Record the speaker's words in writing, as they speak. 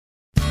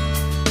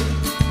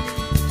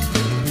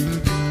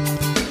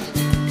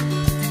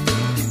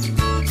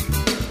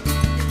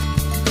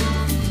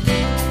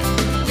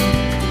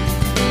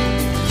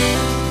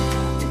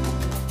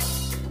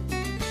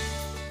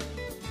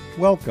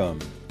Welcome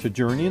to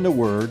Journey in the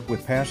Word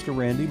with Pastor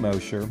Randy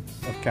Mosher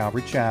of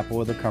Calvary Chapel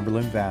of the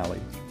Cumberland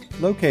Valley,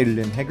 located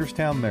in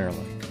Hagerstown,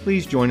 Maryland.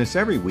 Please join us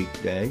every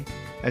weekday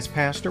as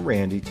Pastor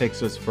Randy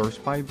takes us verse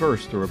by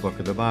verse through a book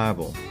of the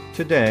Bible.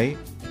 Today,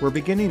 we're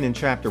beginning in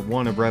chapter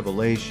 1 of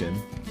Revelation,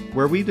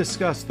 where we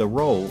discuss the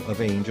role of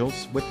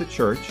angels with the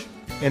church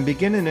and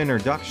begin an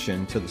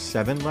introduction to the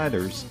 7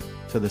 letters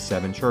to the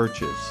 7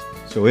 churches.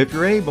 So if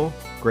you're able,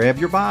 grab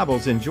your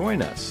Bibles and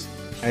join us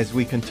as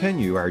we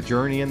continue our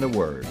journey in the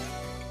Word.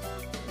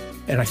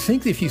 And I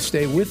think if you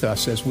stay with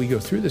us as we go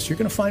through this, you're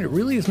going to find it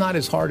really is not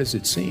as hard as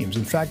it seems.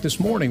 In fact, this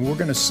morning, we're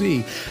going to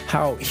see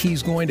how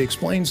he's going to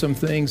explain some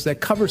things that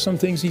cover some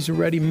things he's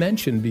already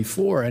mentioned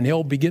before, and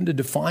he'll begin to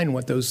define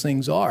what those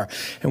things are.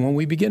 And when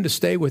we begin to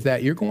stay with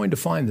that, you're going to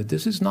find that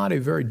this is not a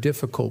very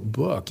difficult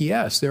book.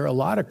 Yes, there are a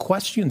lot of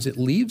questions it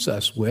leaves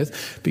us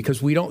with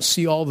because we don't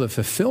see all the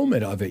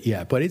fulfillment of it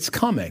yet, but it's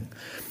coming.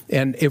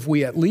 And if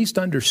we at least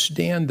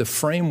understand the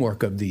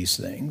framework of these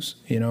things,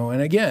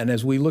 and again,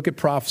 as we look at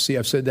prophecy,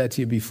 I've said that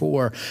to you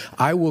before,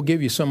 I will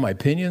give you some of my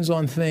opinions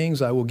on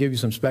things, I will give you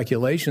some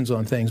speculations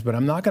on things, but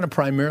I'm not going to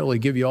primarily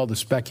give you all the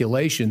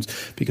speculations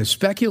because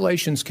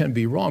speculations can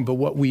be wrong. But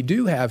what we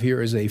do have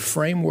here is a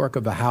framework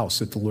of a house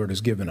that the Lord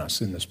has given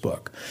us in this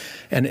book.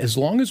 And as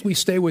long as we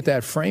stay with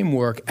that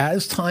framework,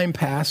 as time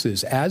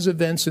passes, as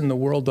events in the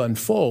world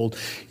unfold,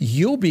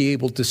 you'll be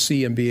able to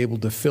see and be able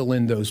to fill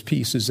in those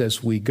pieces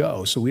as we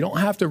go. So we don't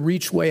have to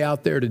reach way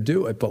out there to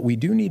do it, but we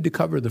do need to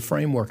cover the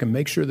framework and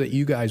make sure that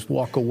you guys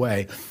walk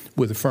away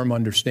with a firm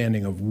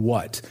understanding of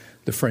what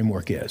the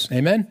framework is.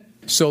 Amen?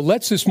 So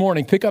let's this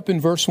morning pick up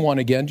in verse 1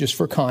 again, just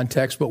for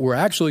context, but we're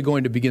actually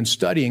going to begin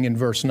studying in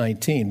verse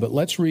 19. But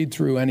let's read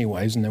through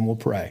anyways, and then we'll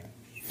pray.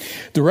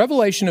 The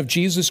revelation of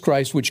Jesus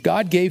Christ, which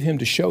God gave him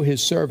to show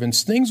his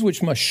servants, things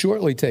which must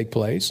shortly take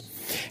place.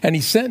 And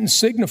he sent and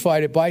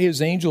signified it by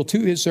his angel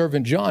to his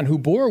servant John, who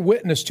bore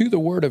witness to the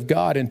word of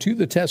God and to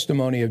the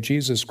testimony of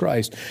Jesus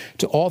Christ,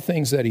 to all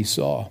things that he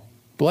saw.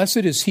 Blessed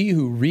is he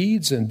who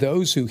reads and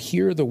those who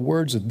hear the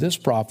words of this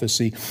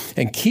prophecy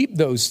and keep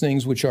those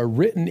things which are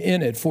written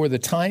in it, for the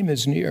time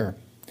is near.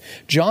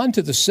 John,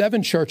 to the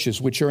 7 churches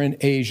which are in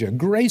Asia,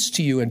 grace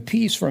to you and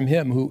peace from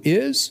him who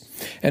is,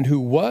 and who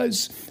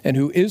was, and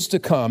who is to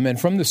come, and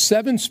from the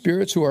 7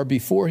 spirits who are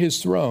before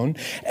his throne,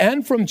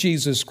 and from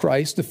Jesus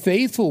Christ, the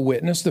faithful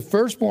witness, the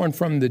firstborn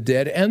from the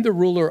dead, and the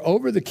ruler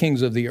over the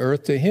kings of the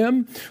earth, to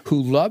him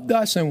who loved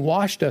us and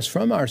washed us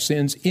from our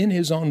sins in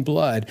his own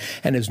blood,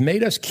 and has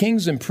made us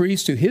kings and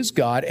priests to his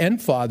God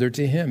and Father.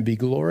 To him be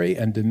glory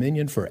and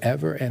dominion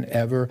forever and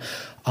ever.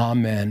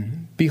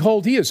 Amen.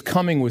 Behold, he is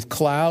coming with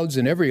clouds,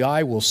 and every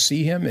eye will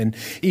see him, and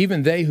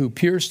even they who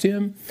pierced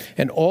him,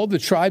 and all the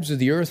tribes of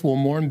the earth will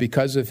mourn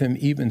because of him.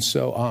 Even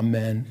so,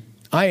 amen.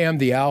 I am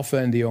the Alpha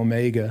and the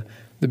Omega,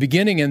 the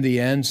beginning and the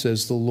end,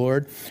 says the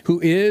Lord, who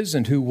is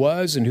and who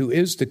was and who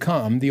is to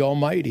come, the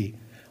Almighty.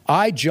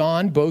 I,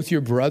 John, both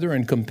your brother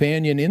and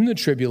companion in the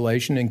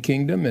tribulation and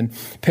kingdom and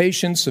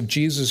patience of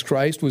Jesus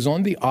Christ, was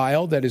on the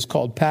isle that is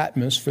called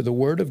Patmos for the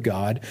word of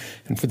God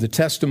and for the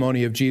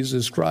testimony of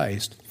Jesus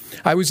Christ.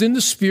 I was in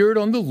the Spirit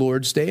on the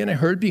Lord's day, and I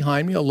heard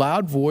behind me a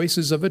loud voice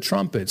as of a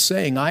trumpet,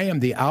 saying, I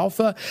am the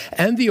Alpha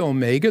and the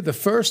Omega, the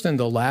first and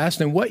the last.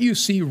 And what you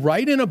see,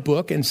 write in a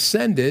book and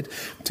send it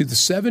to the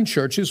 7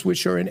 churches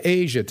which are in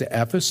Asia, to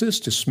Ephesus,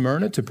 to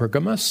Smyrna, to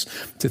Pergamos,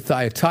 to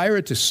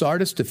Thyatira, to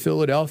Sardis, to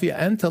Philadelphia,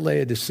 and to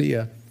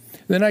Laodicea.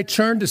 Then I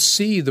turned to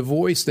see the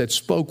voice that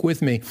spoke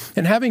with me.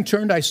 And having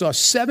turned, I saw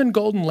 7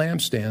 golden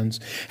lampstands.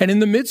 And in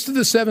the midst of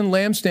the 7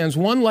 lampstands,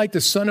 one like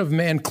the Son of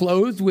Man,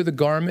 clothed with a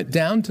garment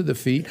down to the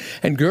feet,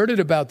 and girded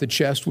about the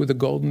chest with a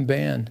golden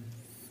band.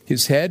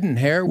 His head and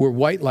hair were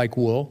white like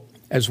wool,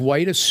 as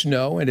white as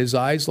snow, and his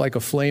eyes like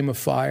a flame of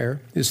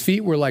fire. His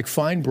feet were like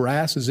fine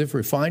brass, as if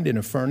refined in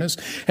a furnace,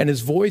 and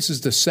his voice is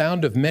the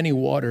sound of many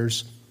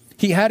waters.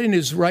 He had in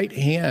his right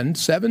hand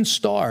 7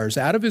 stars.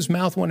 Out of his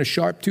mouth went a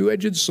sharp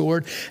 2-edged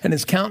sword, and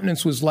his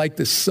countenance was like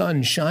the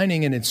sun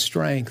shining in its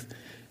strength.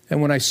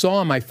 And when I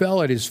saw him, I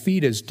fell at his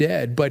feet as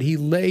dead. But he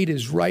laid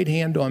his right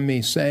hand on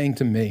me, saying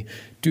to me,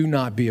 do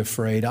not be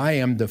afraid. I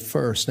am the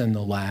first and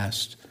the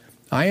last.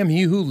 I am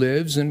he who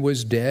lives and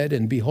was dead,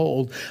 and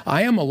behold,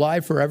 I am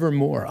alive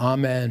forevermore.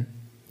 Amen.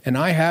 And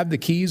I have the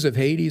keys of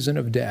Hades and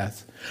of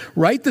death.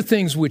 Write the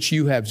things which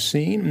you have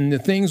seen, and the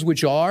things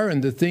which are,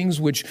 and the things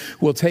which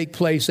will take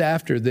place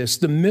after this.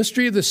 The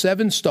mystery of the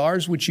 7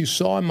 stars which you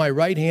saw in my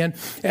right hand,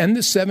 and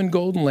the 7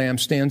 golden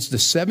lampstands. The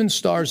 7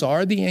 stars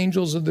are the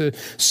angels of the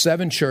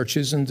 7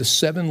 churches, and the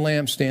 7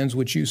 lampstands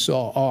which you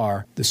saw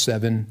are the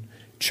 7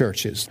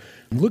 churches.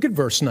 Look at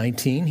verse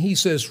 19. He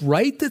says,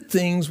 write the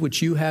things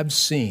which you have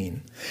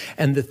seen,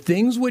 and the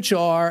things which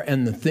are,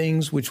 and the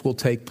things which will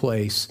take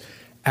place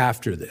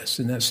after this.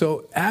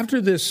 So after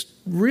this,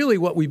 really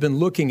what we've been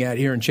looking at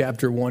here in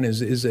chapter 1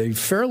 is a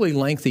fairly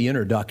lengthy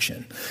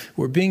introduction.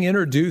 We're being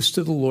introduced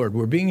to the Lord.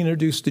 We're being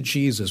introduced to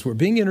Jesus. We're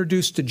being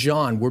introduced to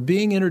John. We're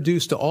being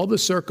introduced to all the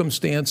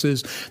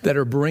circumstances that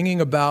are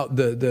bringing about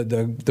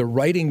the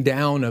writing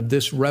down of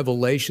this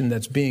revelation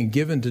that's being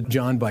given to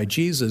John by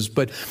Jesus.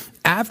 But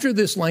after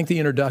this lengthy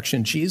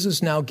introduction,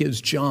 Jesus now gives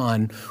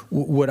John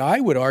what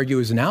I would argue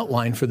is an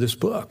outline for this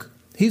book.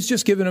 He's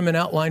just given him an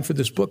outline for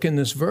this book in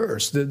this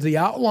verse. The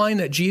outline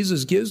that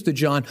Jesus gives to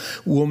John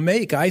will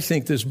make, I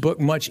think, this book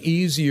much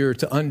easier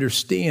to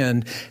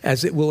understand,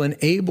 as it will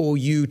enable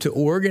you to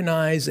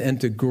organize and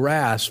to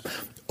grasp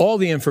all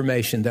the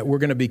information that we're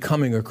going to be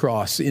coming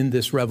across in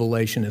this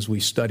revelation as we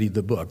study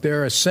the book.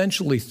 There are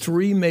essentially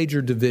three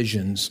major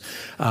divisions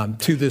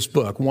to this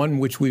book, one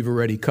which we've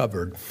already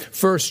covered.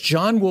 First,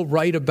 John will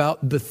write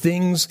about the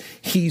things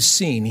he's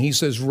seen. He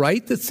says,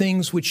 write the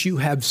things which you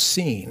have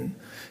seen.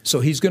 So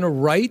he's going to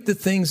write the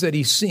things that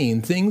he's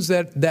seen, things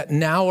that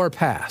now are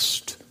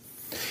past.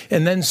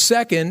 And then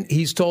second,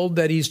 he's told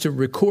that he's to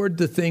record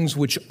the things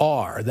which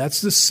are.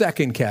 That's the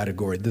second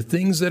category, the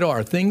things that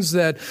are, things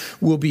that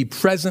will be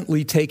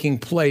presently taking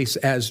place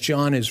as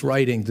John is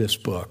writing this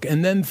book.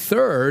 And then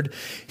third,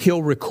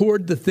 he'll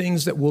record the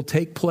things that will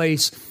take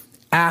place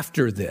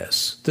after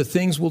this. The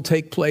things will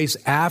take place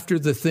after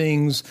the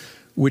things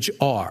which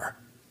are.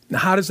 Now,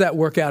 how does that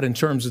work out in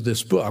terms of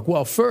this book?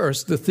 Well,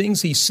 first, the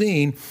things he's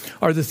seen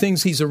are the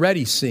things he's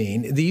already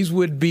seen. These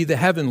would be the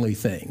heavenly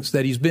things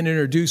that he's been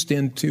introduced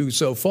into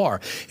so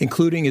far,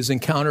 including his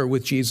encounter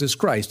with Jesus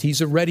Christ.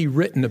 He's already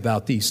written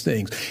about these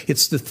things.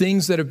 It's the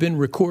things that have been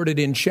recorded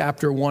in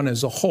chapter 1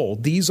 as a whole.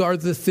 These are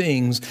the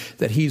things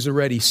that he's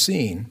already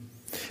seen.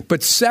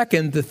 But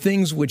second, the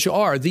things which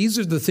are, these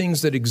are the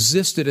things that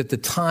existed at the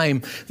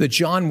time that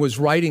John was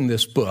writing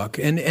this book.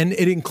 And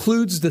it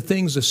includes the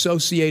things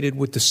associated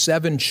with the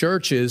 7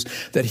 churches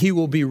that he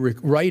will be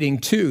writing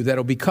to,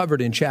 that'll be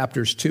covered in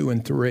chapters 2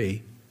 and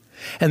 3.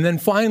 And then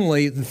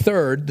finally, the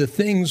third, the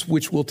things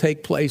which will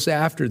take place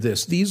after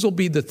this. These will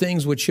be the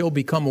things which he'll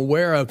become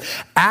aware of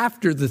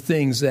after the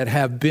things that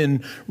have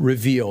been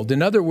revealed.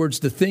 In other words,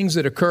 the things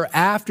that occur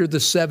after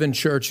the 7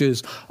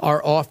 churches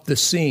are off the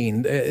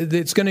scene.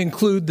 It's going to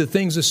include the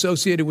things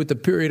associated with the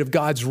period of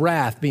God's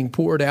wrath being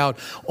poured out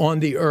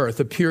on the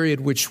earth, a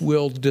period which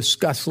we'll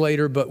discuss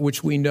later, but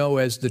which we know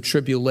as the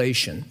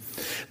tribulation.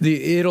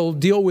 It'll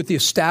deal with the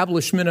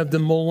establishment of the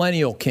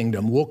millennial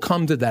kingdom. We'll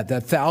come to that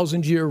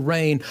 1,000-year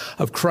reign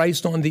of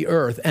Christ on the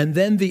earth, and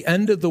then the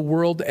end of the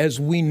world as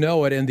we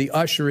know it and the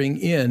ushering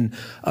in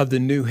of the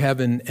new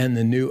heaven and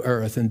the new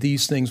earth. And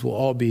these things will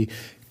all be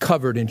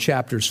covered in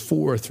chapters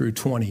 4 through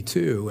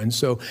 22. And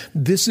so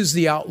this is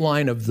the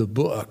outline of the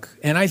book.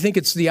 And I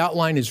think the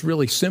outline is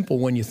really simple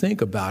when you think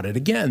about it.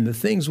 Again, the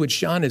things which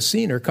John has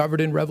seen are covered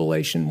in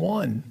Revelation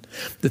 1.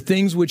 The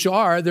things which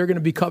are, they're going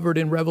to be covered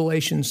in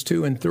Revelations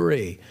 2 and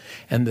 3.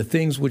 And the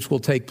things which will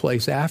take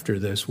place after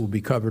this will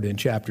be covered in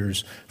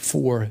chapters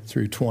 4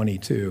 through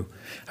 22.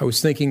 I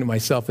was thinking to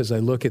myself as I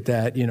look at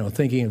that,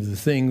 thinking of the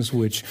things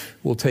which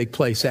will take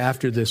place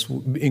after this,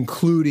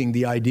 including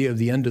the idea of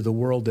the end of the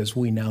world as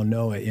we now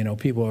know it.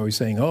 People are always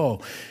saying, oh,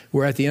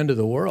 we're at the end of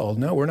the world.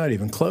 No, we're not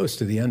even close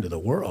to the end of the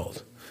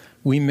world.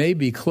 We may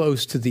be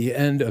close to the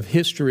end of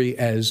history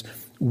as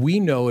we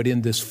know it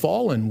in this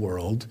fallen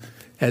world,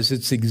 as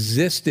it's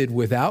existed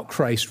without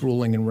Christ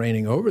ruling and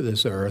reigning over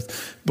this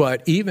earth.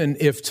 But even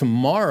if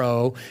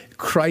tomorrow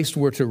Christ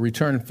were to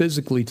return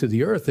physically to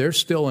the earth, there's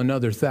still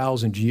another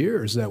 1,000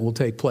 years that will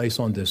take place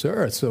on this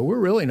earth. So we're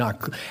really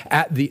not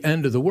at the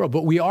end of the world,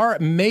 but we are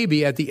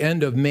maybe at the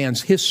end of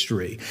man's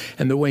history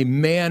and the way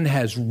man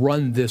has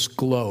run this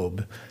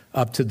globe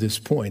up to this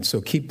point.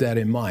 So keep that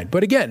in mind.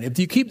 But again, if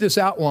you keep this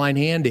outline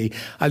handy,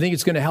 I think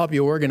it's going to help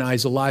you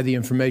organize a lot of the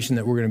information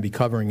that we're going to be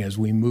covering as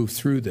we move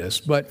through this.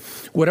 But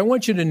what I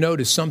want you to note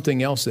is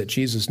something else that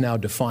Jesus now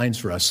defines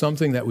for us,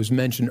 something that was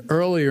mentioned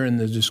earlier in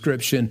the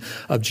description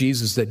of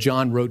Jesus that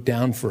John wrote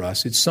down for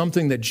us. It's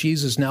something that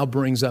Jesus now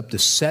brings up to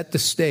set the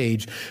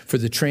stage for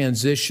the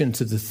transition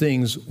to the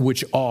things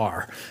which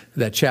are,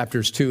 that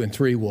chapters 2 and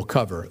 3 will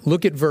cover.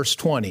 Look at verse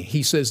 20.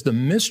 He says, the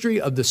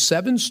mystery of the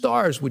 7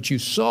 stars which you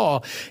saw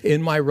in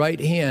my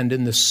right hand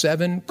and the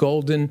 7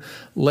 golden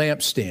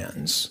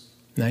lampstands.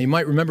 Now, you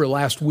might remember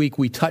last week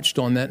we touched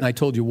on that, and I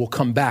told you we'll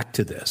come back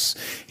to this.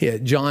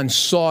 John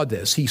saw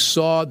this. He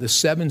saw the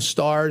 7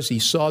 stars. He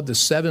saw the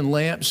 7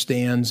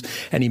 lampstands,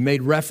 and he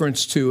made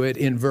reference to it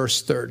in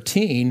verse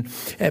 13.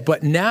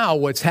 But now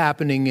what's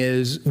happening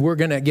is we're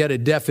going to get a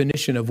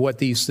definition of what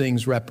these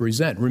things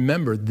represent.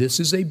 Remember, this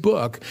is a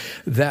book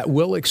that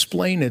will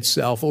explain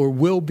itself or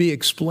will be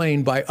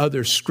explained by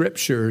other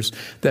scriptures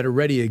that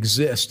already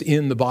exist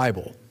in the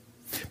Bible.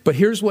 But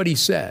here's what he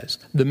says.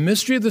 The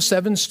mystery of the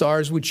 7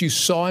 stars which you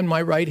saw in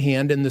my right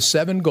hand and the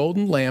 7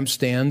 golden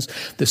lampstands,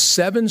 the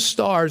 7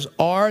 stars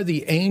are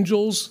the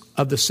angels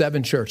of the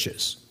 7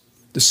 churches.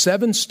 The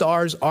 7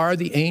 stars are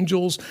the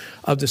angels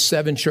of the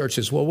 7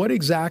 churches. Well, what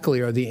exactly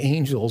are the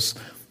angels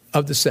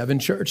of the 7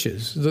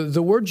 churches?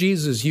 The word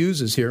Jesus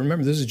uses here,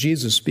 remember this is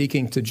Jesus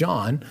speaking to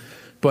John,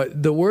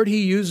 But the word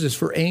he uses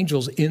for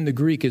angels in the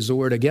Greek is the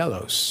word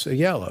agelos.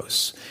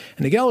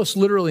 And agelos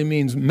literally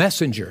means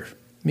messenger,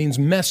 means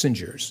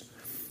messengers.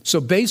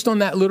 So based on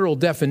that literal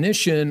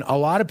definition, a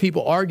lot of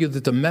people argue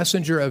that the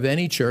messenger of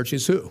any church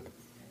is who?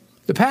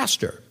 The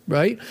pastor,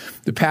 right?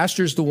 The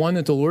pastor is the one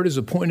that the Lord has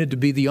appointed to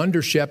be the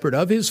under shepherd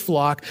of his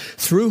flock,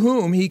 through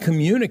whom he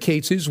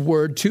communicates his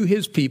word to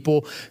his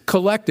people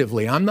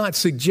collectively. I'm not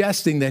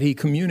suggesting that he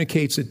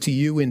communicates it to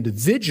you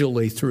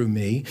individually through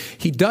me.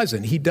 He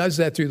doesn't. He does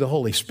that through the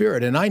Holy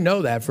Spirit. And I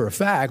know that for a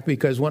fact,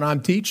 because when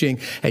I'm teaching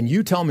and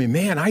you tell me,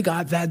 man, I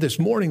got that this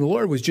morning, the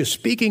Lord was just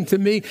speaking to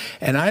me,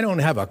 and I don't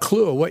have a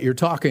clue of what you're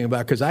talking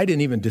about because I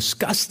didn't even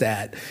discuss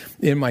that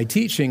in my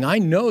teaching. I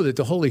know that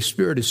the Holy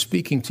Spirit is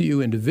speaking to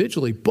you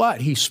individually,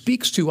 but he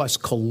speaks to us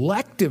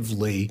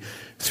collectively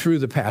through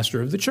the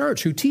pastor of the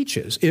church who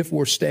teaches, if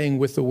we're staying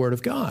with the Word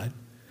of God.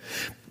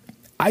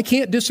 I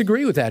can't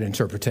disagree with that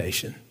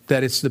interpretation,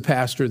 that it's the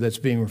pastor that's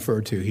being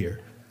referred to here.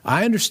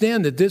 I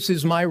understand that this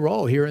is my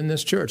role here in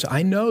this church.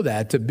 I know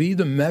that, to be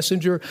the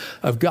messenger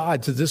of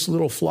God to this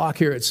little flock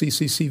here at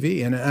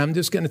CCCV. And I'm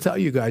just going to tell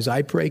you guys,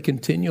 I pray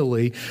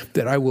continually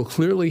that I will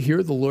clearly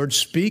hear the Lord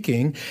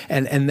speaking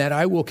and that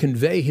I will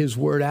convey his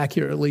word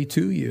accurately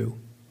to you.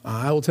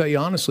 I will tell you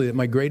honestly that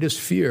my greatest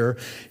fear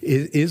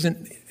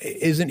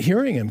isn't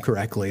hearing him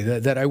correctly,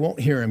 that I won't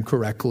hear him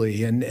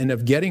correctly. And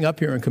of getting up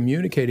here and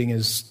communicating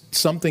is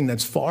something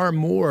that's far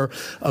more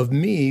of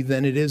me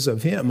than it is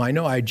of him. I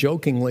know I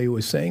jokingly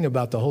was saying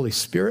about the Holy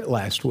Spirit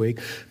last week,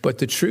 but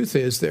the truth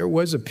is there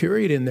was a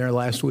period in there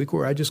last week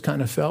where I just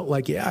kind of felt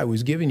like, yeah, I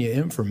was giving you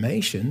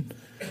information,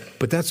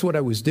 but that's what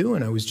I was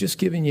doing. I was just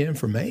giving you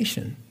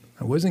information.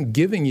 I wasn't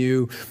giving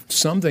you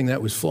something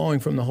that was flowing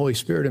from the Holy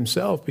Spirit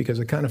himself, because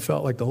I kind of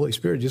felt like the Holy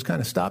Spirit just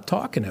kind of stopped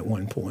talking at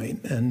one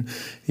point. And,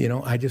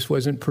 I just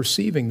wasn't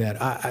perceiving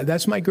that.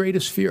 That's my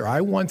greatest fear.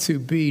 I want to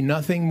be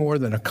nothing more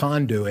than a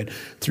conduit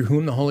through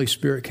whom the Holy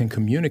Spirit can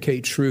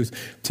communicate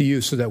truth to you,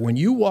 so that when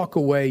you walk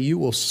away, you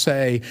will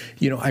say,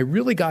 I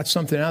really got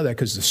something out of that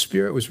because the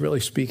Spirit was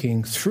really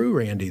speaking through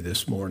Randy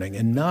this morning,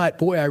 and not,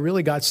 boy, I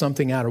really got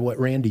something out of what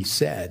Randy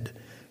said.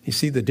 You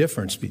see the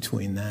difference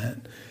between that?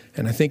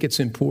 And I think it's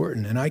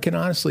important. And I can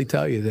honestly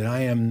tell you that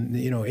I am,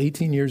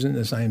 18 years in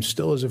this, I am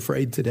still as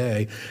afraid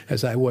today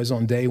as I was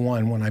on day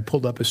one when I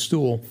pulled up a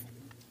stool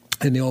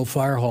in the old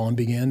fire hall and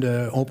began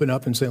to open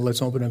up and say,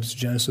 let's open up to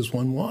Genesis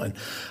 1:1.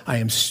 I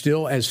am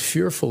still as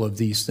fearful of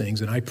these things.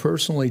 And I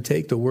personally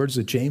take the words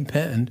that James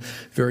penned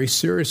very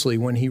seriously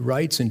when he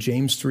writes in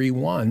James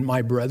 3:1,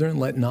 my brethren,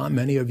 let not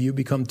many of you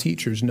become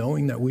teachers,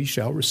 knowing that we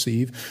shall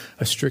receive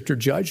a stricter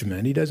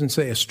judgment. He doesn't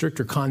say a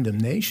stricter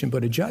condemnation,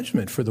 but a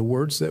judgment for the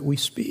words that we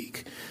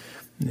speak.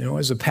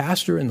 As a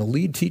pastor and the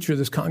lead teacher of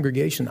this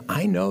congregation,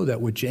 I know that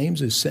what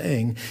James is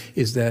saying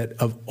is that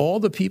of all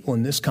the people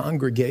in this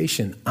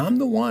congregation, I'm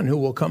the one who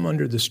will come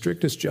under the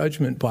strictest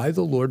judgment by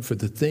the Lord for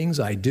the things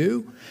I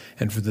do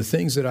and for the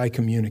things that I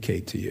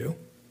communicate to you.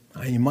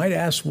 And you might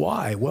ask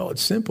why. Well,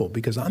 it's simple,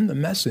 because I'm the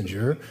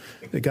messenger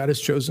that God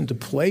has chosen to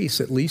place,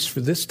 at least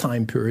for this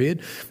time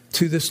period,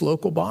 to this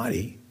local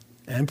body.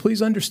 And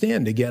please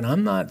understand, again,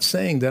 I'm not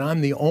saying that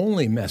I'm the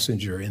only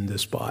messenger in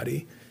this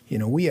body.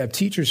 We have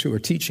teachers who are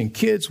teaching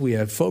kids. We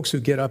have folks who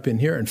get up in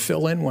here and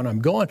fill in when I'm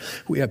gone.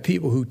 We have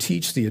people who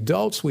teach the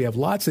adults. We have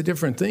lots of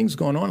different things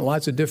going on,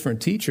 lots of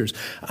different teachers.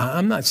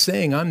 I'm not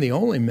saying I'm the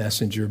only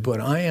messenger,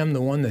 but I am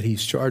the one that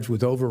he's charged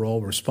with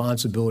overall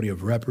responsibility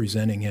of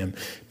representing him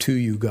to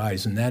you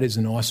guys. And that is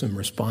an awesome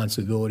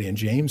responsibility. And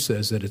James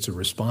says that it's a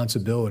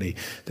responsibility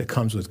that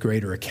comes with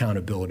greater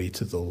accountability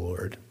to the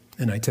Lord.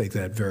 And I take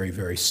that very,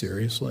 very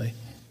seriously.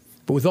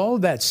 But with all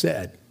of that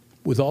said,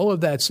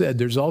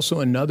 there's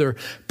also another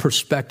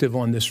perspective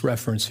on this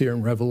reference here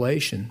in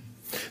Revelation.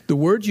 The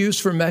word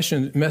used for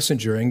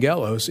messenger,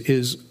 angelos,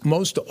 is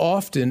most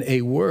often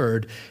a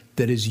word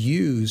that is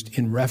used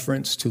in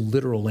reference to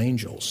literal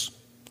angels.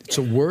 It's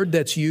a word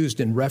that's used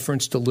in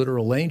reference to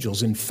literal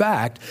angels. In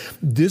fact,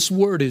 this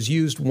word is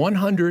used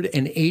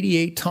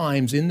 188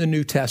 times in the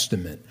New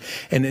Testament.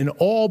 And in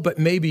all but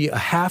maybe a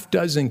half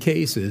dozen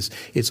cases,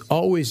 it's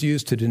always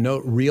used to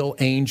denote real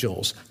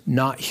angels,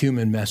 not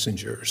human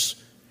messengers.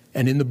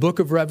 And in the book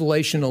of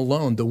Revelation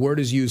alone, the word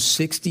is used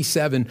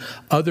 67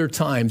 other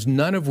times,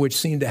 none of which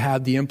seem to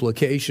have the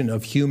implication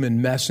of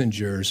human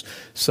messengers,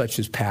 such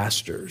as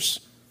pastors.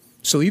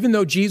 So even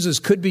though Jesus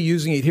could be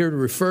using it here to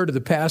refer to the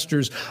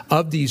pastors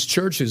of these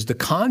churches, the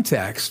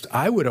context,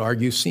 I would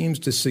argue, seems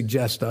to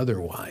suggest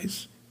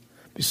otherwise.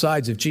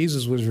 Besides, if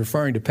Jesus was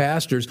referring to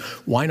pastors,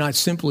 why not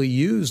simply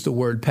use the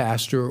word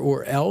pastor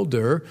or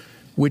elder,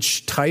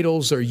 which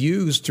titles are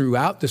used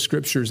throughout the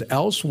scriptures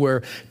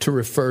elsewhere to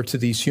refer to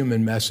these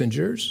human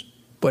messengers?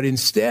 But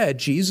instead,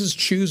 Jesus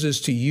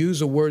chooses to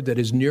use a word that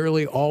is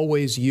nearly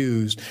always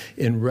used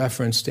in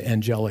reference to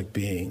angelic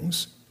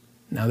beings.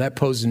 Now, that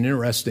poses an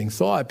interesting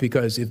thought,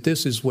 because if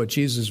this is what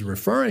Jesus is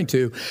referring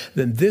to,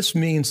 then this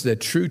means that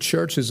true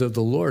churches of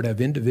the Lord have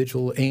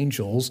individual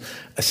angels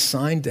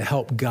assigned to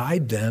help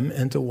guide them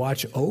and to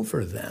watch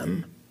over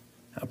them.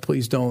 Now,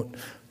 please don't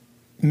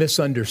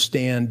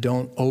misunderstand,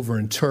 don't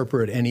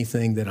overinterpret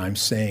anything that I'm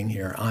saying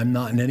here. I'm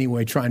not in any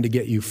way trying to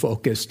get you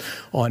focused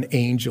on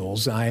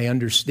angels. I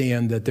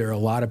understand that there are a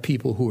lot of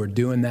people who are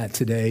doing that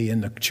today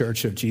in the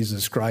Church of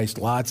Jesus Christ.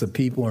 Lots of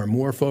people are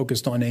more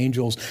focused on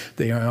angels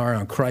than they are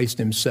on Christ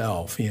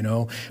himself, you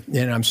know.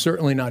 And I'm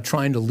certainly not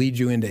trying to lead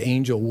you into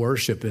angel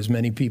worship as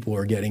many people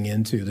are getting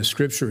into. The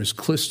scripture is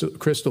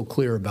crystal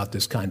clear about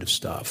this kind of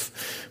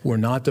stuff. We're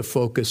not to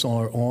focus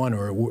on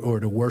or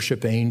to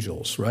worship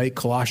angels, right?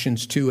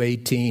 Colossians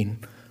 2:18.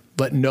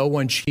 Let no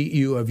one cheat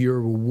you of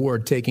your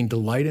reward, taking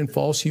delight in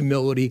false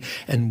humility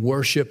and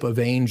worship of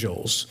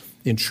angels,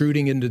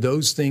 intruding into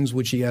those things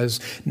which he has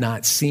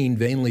not seen,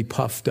 vainly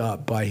puffed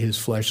up by his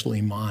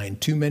fleshly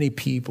mind. Too many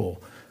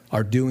people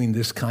are doing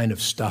this kind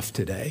of stuff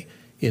today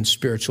in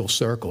spiritual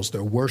circles.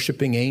 They're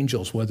worshiping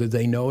angels, whether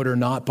they know it or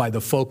not, by the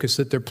focus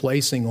that they're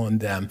placing on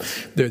them.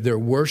 They're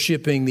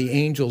worshiping the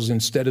angels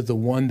instead of the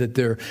one that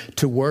they're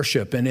to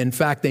worship. And in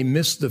fact, they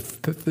miss the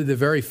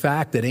very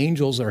fact that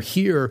angels are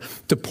here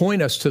to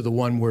point us to the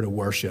one we're to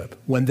worship.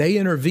 When they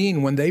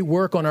intervene, when they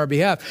work on our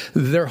behalf,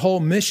 their whole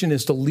mission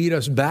is to lead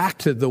us back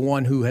to the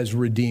one who has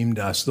redeemed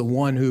us, the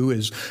one who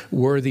is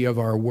worthy of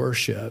our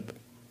worship.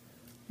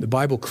 The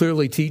Bible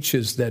clearly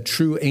teaches that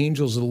true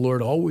angels of the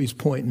Lord always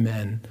point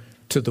men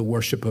to the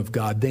worship of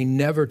God. They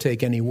never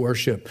take any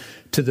worship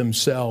to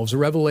themselves.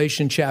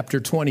 Revelation chapter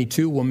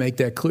 22 will make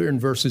that clear in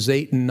verses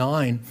 8 and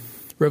 9.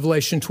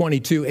 Revelation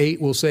 22:8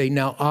 will say,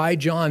 "Now I,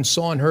 John,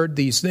 saw and heard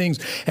these things,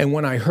 and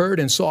when I heard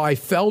and saw, I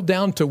fell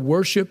down to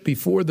worship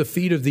before the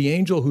feet of the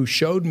angel who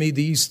showed me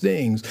these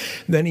things.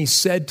 Then he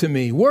said to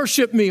me,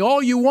 'Worship me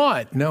all you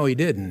want.'" No, he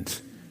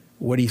didn't.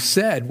 What he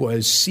said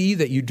was, "See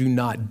that you do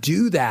not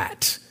do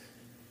that.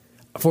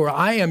 For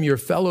I am your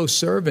fellow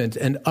servant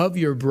and of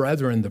your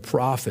brethren, the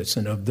prophets,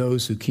 and of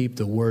those who keep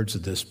the words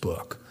of this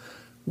book."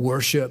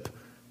 Worship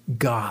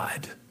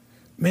God.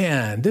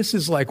 Man, this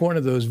is like one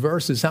of those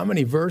verses. How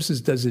many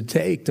verses does it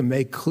take to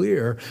make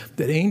clear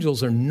that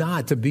angels are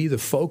not to be the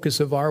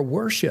focus of our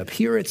worship?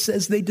 Here it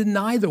says they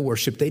deny the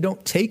worship. They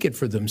don't take it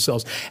for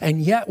themselves.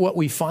 And yet what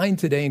we find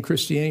today in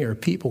Christianity are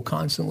people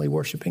constantly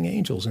worshiping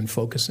angels and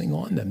focusing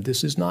on them.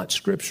 This is not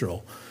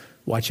scriptural.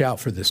 Watch out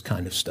for this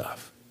kind of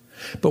stuff.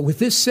 But with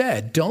this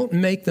said, don't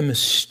make the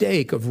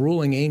mistake of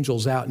ruling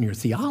angels out in your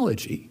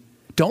theology.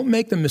 Don't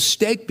make the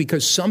mistake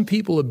because some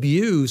people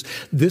abuse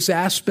this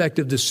aspect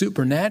of the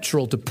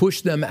supernatural to push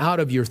them out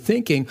of your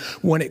thinking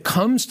when it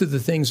comes to the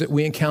things that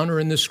we encounter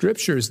in the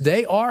scriptures.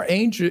 They are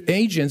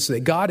agents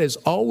that God has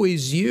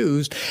always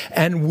used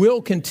and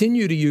will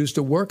continue to use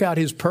to work out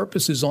his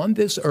purposes on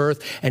this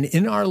earth and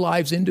in our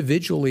lives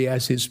individually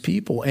as his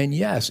people. And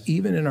yes,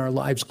 even in our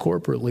lives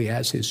corporately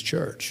as his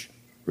church.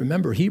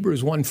 Remember,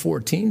 Hebrews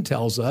 1:14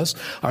 tells us,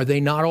 "Are they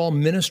not all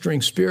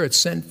ministering spirits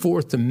sent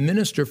forth to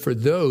minister for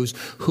those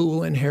who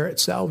will inherit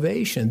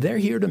salvation?" They're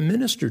here to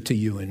minister to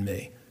you and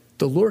me.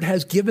 The Lord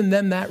has given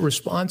them that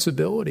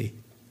responsibility.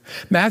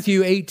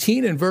 Matthew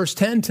 18 and verse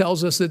 10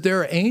 tells us that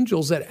there are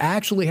angels that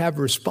actually have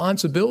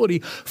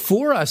responsibility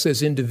for us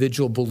as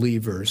individual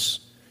believers.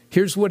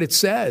 Here's what it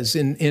says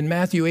in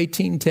Matthew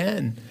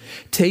 18:10.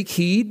 "Take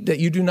heed that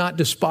you do not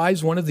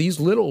despise one of these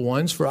little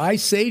ones, for I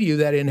say to you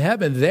that in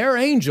heaven their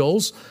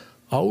angels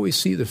always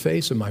see the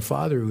face of my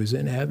Father who is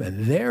in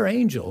heaven." Their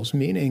angels,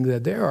 meaning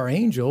that there are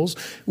angels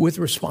with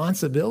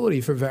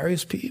responsibility for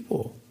various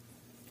people.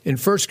 In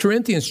 1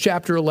 Corinthians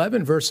chapter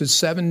 11, verses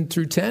 7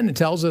 through 10, it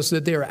tells us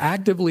that they are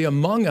actively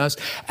among us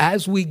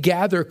as we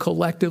gather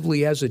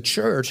collectively as a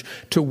church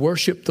to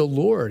worship the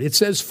Lord. It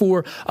says,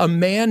 "For a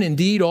man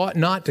indeed ought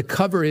not to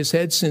cover his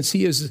head since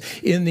he is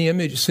the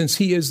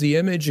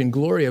image and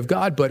glory of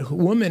God, but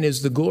woman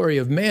is the glory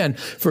of man.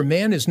 For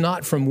man is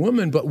not from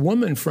woman, but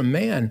woman from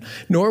man.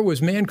 Nor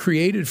was man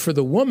created for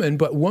the woman,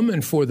 but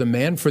woman for the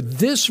man. For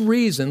this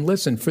reason,"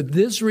 listen, "for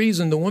this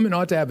reason the woman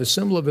ought to have a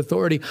symbol of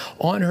authority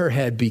on her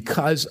head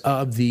because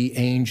of the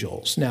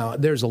angels." Now,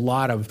 there's a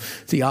lot of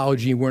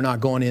theology. We're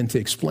not going into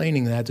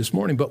explaining that this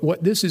morning. But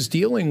what this is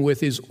dealing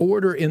with is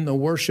order in the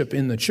worship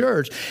in the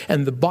church.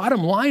 And the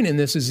bottom line in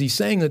this is he's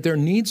saying that there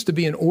needs to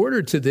be an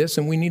order to this,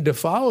 and we need to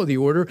follow the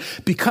order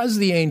because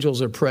the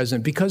angels are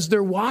present, because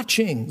they're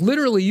watching.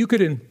 Literally, you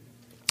could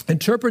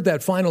interpret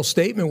that final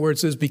statement where it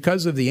says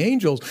because of the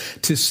angels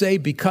to say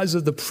because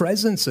of the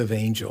presence of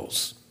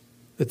angels,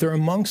 that they're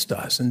amongst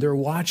us and they're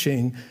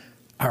watching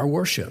our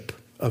worship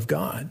of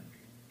God.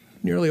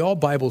 Nearly all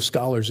Bible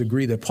scholars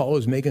agree that Paul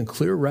is making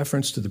clear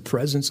reference to the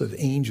presence of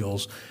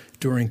angels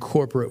during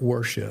corporate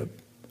worship.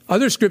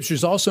 Other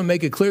scriptures also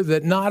make it clear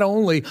that not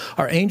only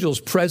are angels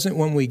present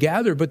when we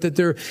gather, but that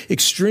they're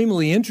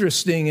extremely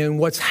interesting in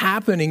what's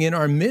happening in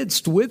our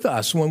midst with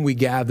us when we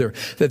gather,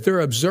 that they're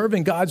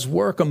observing God's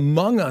work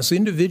among us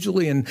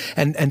individually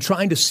and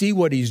trying to see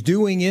what he's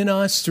doing in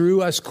us,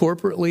 through us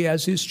corporately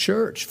as his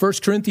church.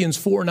 1 Corinthians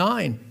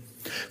 4:9.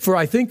 "For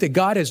I think that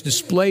God has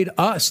displayed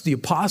us, the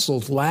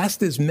apostles,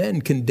 last as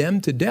men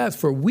condemned to death,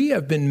 for we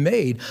have been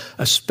made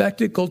a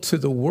spectacle to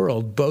the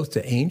world, both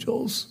to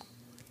angels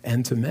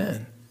and to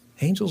men."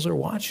 Angels are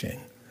watching.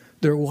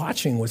 They're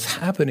watching what's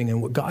happening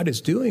and what God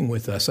is doing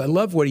with us. I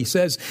love what he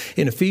says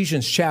in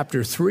Ephesians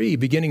chapter 3,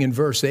 beginning in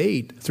verse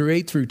 8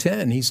 through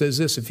 10. He says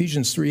this,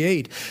 Ephesians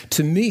 3:8,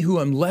 "To me who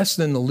am less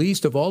than the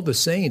least of all the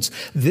saints,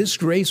 this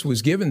grace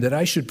was given that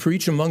I should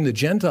preach among the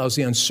Gentiles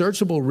the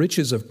unsearchable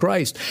riches of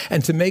Christ,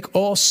 and to make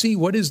all see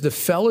what is the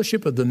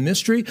fellowship of the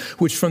mystery,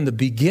 which from the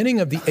beginning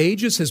of the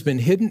ages has been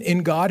hidden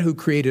in God who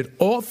created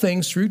all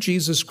things through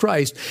Jesus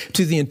Christ,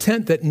 to the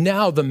intent that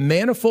now the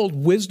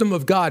manifold wisdom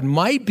of God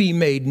might be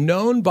made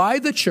known by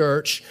the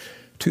church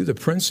to the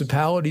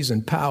principalities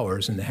and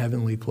powers in the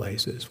heavenly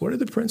places." What are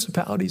the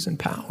principalities and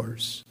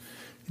powers?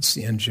 It's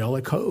the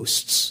angelic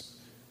hosts.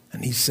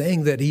 And he's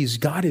saying that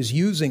God is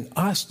using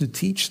us to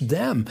teach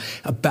them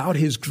about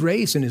his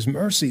grace and his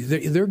mercy.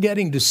 They're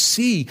getting to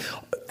see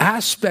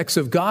aspects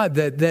of God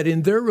that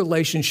in their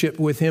relationship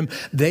with him,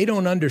 they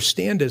don't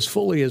understand as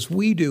fully as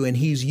we do. And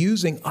he's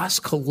using us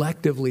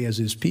collectively as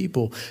his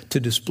people to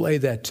display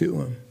that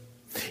to him.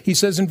 He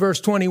says in verse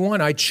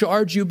 21, "I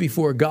charge you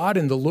before God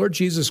and the Lord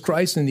Jesus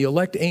Christ and the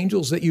elect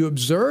angels that you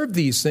observe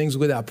these things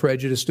without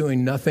prejudice,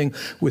 doing nothing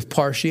with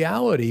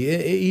partiality."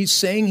 He's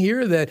saying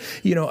here that,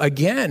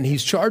 again,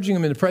 he's charging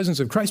them in the presence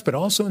of Christ, but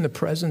also in the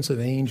presence of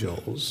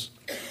angels.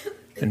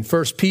 And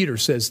 1 Peter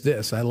says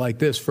this, I like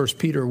this, 1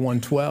 Peter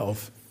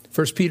 1:12.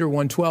 1 Peter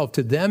 1:12,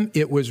 "To them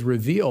it was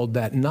revealed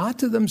that not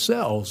to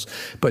themselves,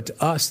 but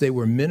to us they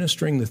were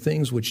ministering the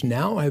things which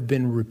now have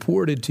been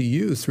reported to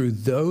you through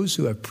those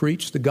who have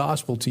preached the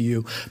gospel to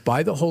you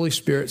by the Holy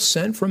Spirit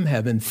sent from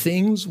heaven,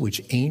 things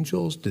which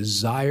angels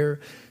desire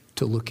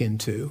to look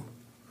into."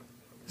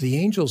 The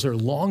angels are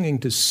longing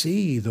to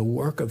see the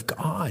work of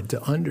God,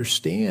 to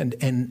understand.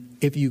 And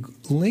if you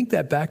link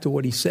that back to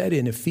what he said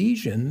in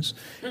Ephesians,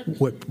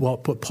 what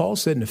Paul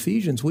said in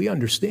Ephesians, we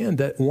understand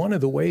that one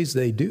of the ways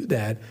they do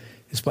that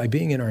is by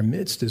being in our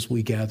midst as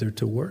we gather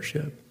to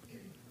worship.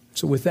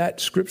 So with that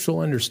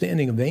scriptural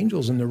understanding of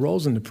angels and their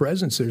roles in the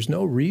presence, there's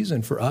no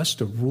reason for us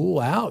to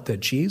rule out that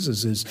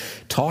Jesus is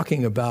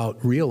talking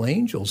about real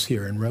angels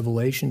here in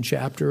Revelation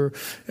chapter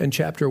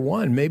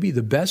 1. Maybe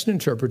the best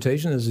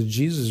interpretation is that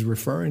Jesus is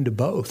referring to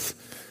both,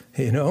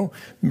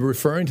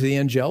 referring to the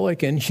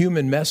angelic and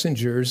human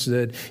messengers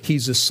that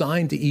he's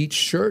assigned to each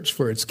church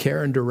for its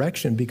care and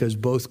direction, because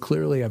both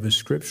clearly have a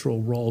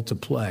scriptural role to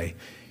play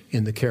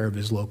in the care of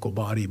his local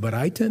body. But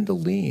I tend to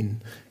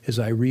lean, as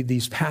I read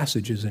these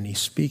passages and he's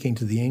speaking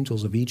to the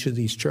angels of each of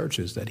these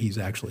churches, that he's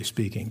actually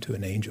speaking to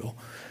an angel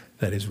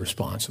that is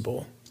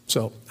responsible.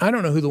 So I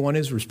don't know who the one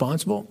is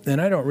responsible, and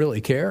I don't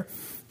really care,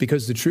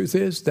 because the truth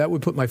is that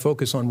would put my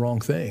focus on wrong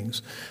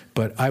things.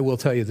 But I will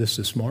tell you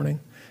this morning,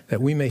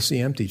 that we may see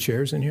empty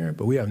chairs in here,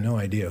 but we have no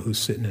idea who's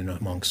sitting in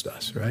amongst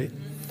us, right?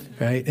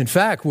 Right? In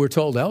fact, we're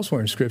told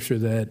elsewhere in Scripture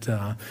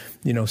that,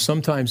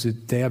 sometimes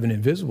they have an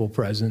invisible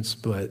presence,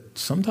 but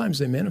sometimes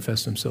they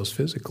manifest themselves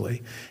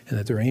physically, and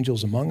that they're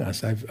angels among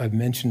us. I've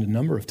mentioned a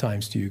number of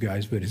times to you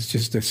guys, but it's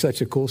just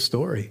such a cool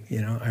story.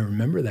 I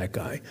remember that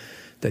guy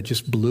that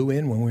just blew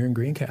in when we were in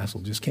Greencastle,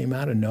 just came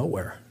out of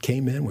nowhere,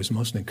 came in, was the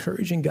most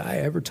encouraging guy I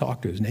ever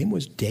talked to. His name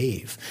was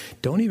Dave.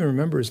 Don't even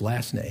remember his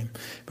last name.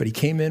 But he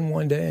came in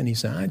one day and he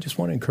said, "I just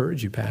want to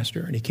encourage you, Pastor."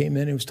 And he came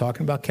in and he was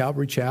talking about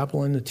Calvary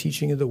Chapel and the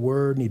teaching of the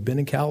Word. And he'd been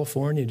in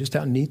California, just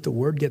how neat the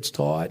Word gets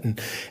taught. And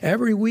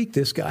every week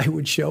this guy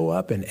would show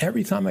up, and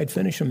every time I'd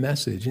finish a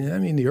message,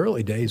 the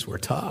early days were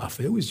tough.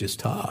 It was just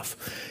tough.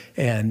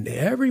 And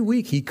every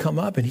week he'd come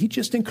up and he'd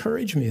just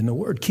encourage me in the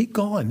Word. Keep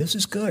going. This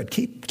is good.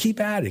 Keep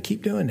at it.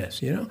 Keep doing this.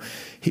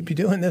 He'd be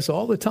doing this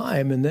all the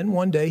time. And then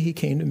one day he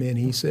came to me and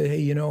he said,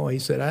 "Hey, he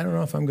said, I don't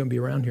know if I'm going to be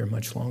around here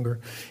much longer."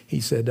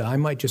 He said, "I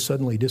might just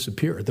suddenly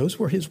disappear." Those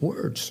were his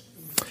words.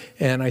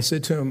 And I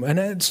said to him, and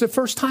it's the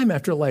first time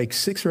after like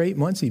 6 or 8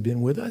 months he'd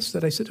been with us,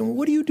 that I said to him,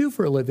 "What do you do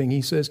for a living?"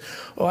 He says,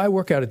 "Oh, I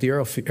work out at the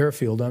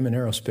airfield. I'm an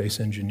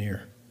aerospace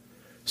engineer."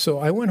 So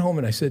I went home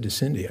and I said to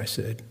Cindy, I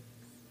said,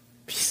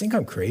 "You think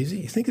I'm crazy?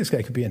 You think this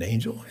guy could be an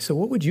angel?" I said,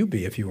 "What would you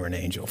be if you were an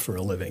angel for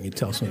a living?" He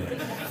tells me,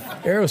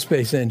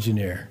 "Aerospace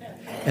engineer."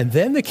 And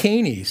then the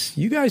Caneys,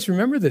 you guys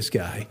remember this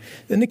guy.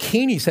 Then the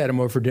Caneys had him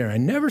over for dinner. I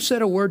never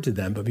said a word to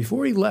them, but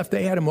before he left,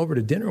 they had him over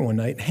to dinner one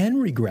night.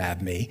 Henry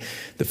grabbed me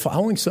the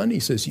following Sunday. He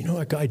says,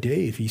 "That guy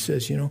Dave," he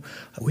says,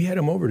 "we had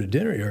him over to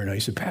dinner here." And I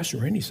said, "Pastor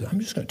Randy," he said, "I'm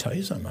just going to tell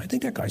you something. I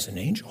think that guy's an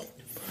angel."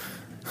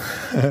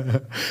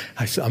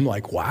 I'm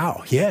like,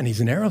 wow. Yeah, and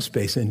he's an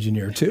aerospace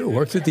engineer too,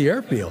 works at the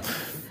airfield.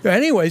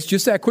 Anyways,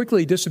 just that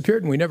quickly he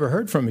disappeared and we never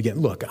heard from him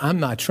again. Look, I'm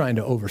not trying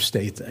to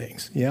overstate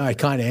things. I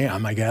kind of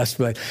am, I guess.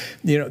 But,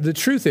 the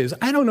truth is,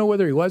 I don't know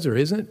whether he was or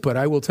isn't, but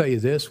I will tell you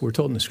this. We're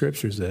told in the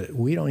Scriptures that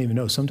we don't even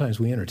know. Sometimes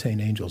we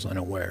entertain angels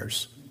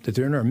unawares, that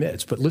they're in our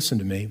midst. But listen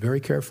to me very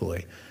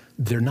carefully.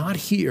 They're not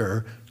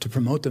here to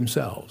promote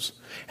themselves,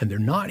 and they're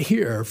not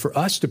here for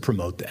us to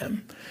promote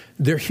them.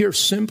 They're here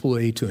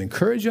simply to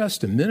encourage us,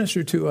 to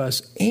minister to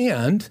us,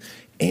 and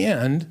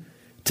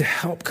to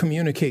help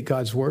communicate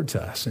God's word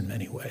to us in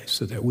many ways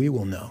so that we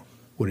will know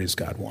what it is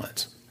God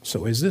wants.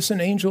 So is this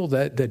an angel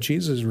that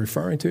Jesus is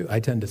referring to?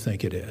 I tend to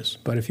think it is.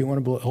 But if you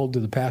want to hold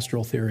to the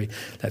pastoral theory,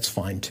 that's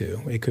fine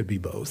too. It could be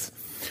both.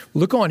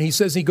 Look on.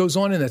 He goes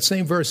on in that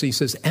same verse. He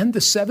says, and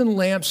the 7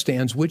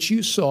 lampstands which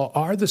you saw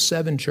are the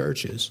 7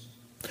 churches.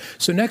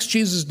 So next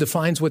Jesus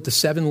defines what the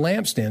 7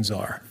 lampstands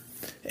are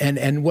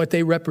and what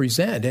they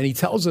represent. And he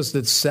tells us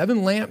that 7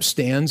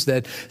 lampstands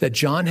that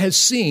John has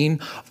seen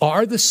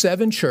are the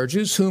 7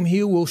 churches whom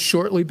he will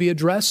shortly be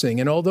addressing.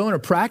 And although in a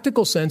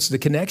practical sense the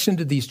connection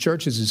to these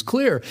churches is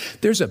clear,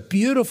 there's a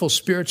beautiful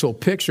spiritual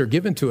picture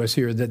given to us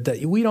here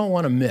that we don't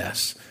want to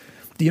miss.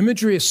 The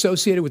imagery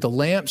associated with the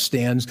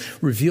lampstands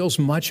reveals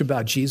much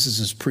about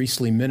Jesus'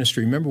 priestly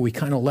ministry. Remember, we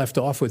kind of left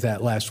off with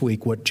that last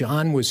week. What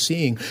John was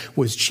seeing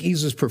was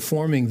Jesus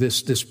performing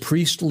this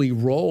priestly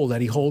role that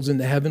he holds in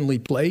the heavenly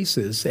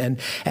places, and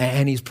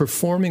he's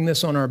performing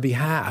this on our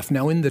behalf.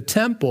 Now, in the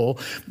temple,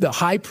 the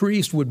high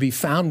priest would be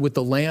found with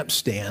the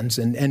lampstands,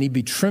 and he'd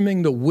be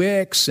trimming the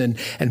wicks and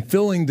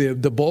filling the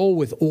bowl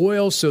with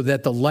oil so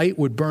that the light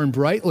would burn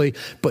brightly.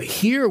 But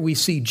here we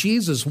see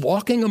Jesus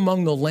walking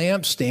among the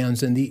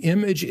lampstands, and the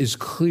image is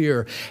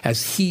clear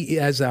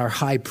as our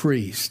high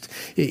priest.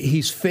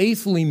 He's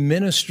faithfully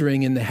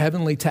ministering in the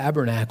heavenly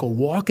tabernacle,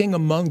 walking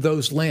among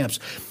those lamps,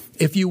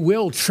 if you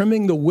will,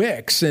 trimming the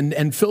wicks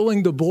and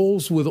filling the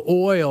bowls with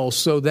oil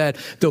so that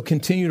they'll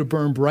continue to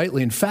burn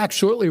brightly. In fact,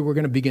 shortly we're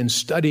going to begin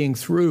studying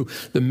through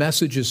the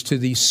messages to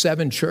these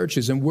 7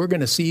 churches, and we're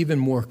going to see even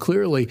more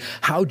clearly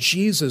how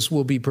Jesus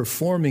will be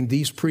performing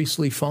these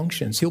priestly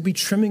functions. He'll be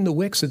trimming the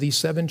wicks of these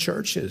 7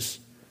 churches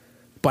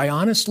by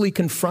honestly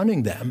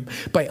confronting them,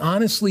 by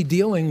honestly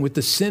dealing with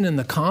the sin and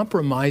the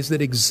compromise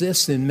that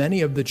exists in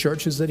many of the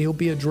churches that he'll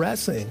be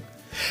addressing.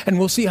 And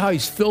we'll see how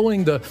he's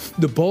filling the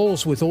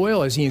bowls with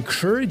oil as he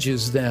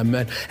encourages them,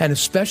 and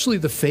especially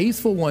the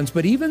faithful ones,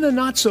 but even the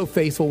not so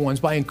faithful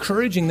ones, by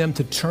encouraging them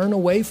to turn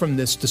away from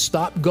this, to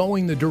stop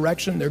going the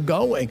direction they're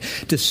going,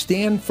 to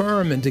stand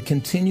firm and to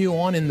continue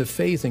on in the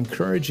faith,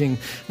 encouraging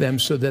them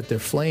so that their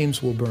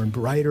flames will burn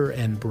brighter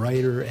and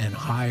brighter and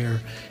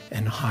higher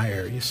and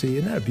higher. You see,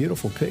 isn't that a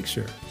beautiful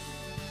picture?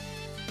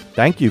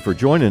 Thank you for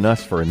joining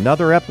us for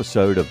another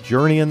episode of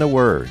Journey in the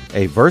Word,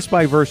 a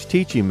verse-by-verse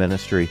teaching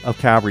ministry of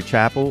Calvary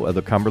Chapel of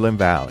the Cumberland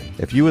Valley.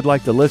 If you would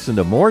like to listen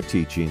to more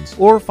teachings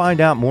or find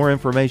out more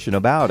information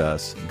about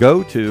us,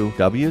 go to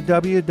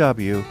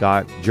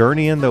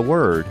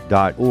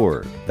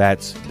www.journeyintheword.org.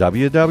 That's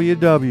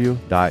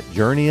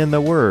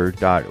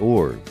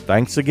www.journeyintheword.org.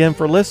 Thanks again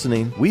for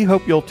listening. We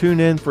hope you'll tune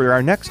in for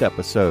our next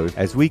episode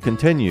as we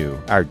continue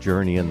our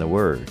Journey in the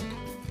Word.